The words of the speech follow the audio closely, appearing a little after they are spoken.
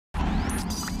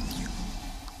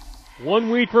1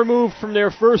 week removed from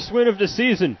their first win of the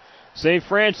season, St.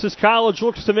 Francis College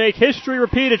looks to make history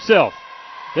repeat itself.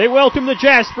 They welcome the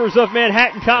Jaspers of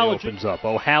Manhattan College. Opens up.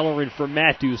 O'Halloran for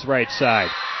Matthews, right side.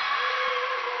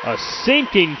 A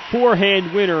sinking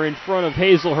forehand winner in front of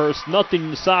Hazelhurst. Nothing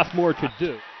the sophomore could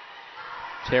do.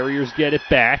 Terriers get it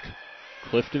back.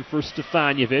 Clifton for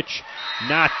Stefanovic.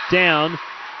 Knocked down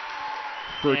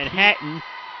for Manhattan.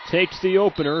 Takes the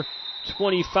opener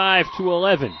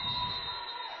 25-11.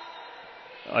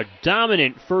 A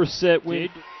dominant first set win.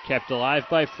 Kept alive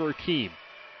by Furkeem.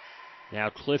 Now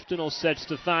Clifton will set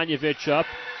Stefanovic up.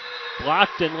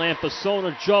 Blocked and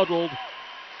Lampasona juggled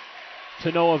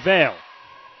to no avail.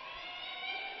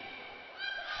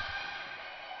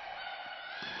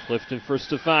 Clifton for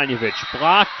Stefanovic.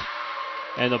 Blocked.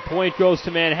 And the point goes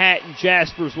to Manhattan.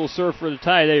 Jaspers will serve for the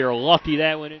tie. They are lucky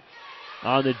that went in.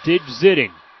 On the dig,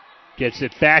 Zitting. Gets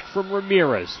it back from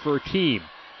Ramirez. Furkeem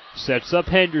sets up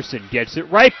Henderson. Gets it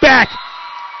right back.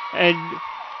 And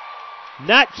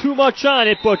not too much on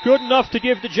it, but good enough to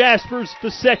give the Jaspers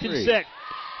the second set.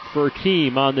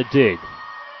 Furkeem on the dig.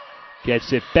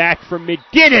 Gets it back from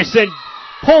McGinnis and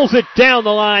pulls it down the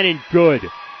line and good.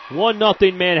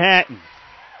 1-0 Manhattan.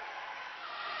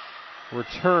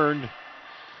 Returned.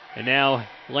 And now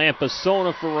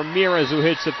Lampasona for Ramirez, who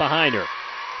hits it behind her.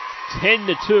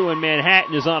 10-2 and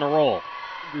Manhattan is on a roll.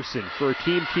 Henderson,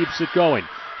 Furkeem keeps it going.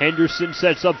 Henderson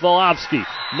sets up Volovsky.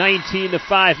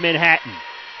 19-5 Manhattan.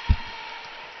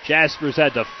 Jaspers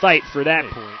had to fight for that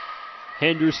point.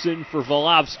 Henderson for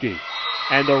Volovsky.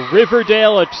 And the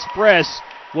Riverdale Express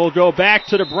will go back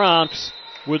to the Bronx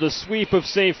with a sweep of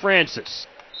St. Francis.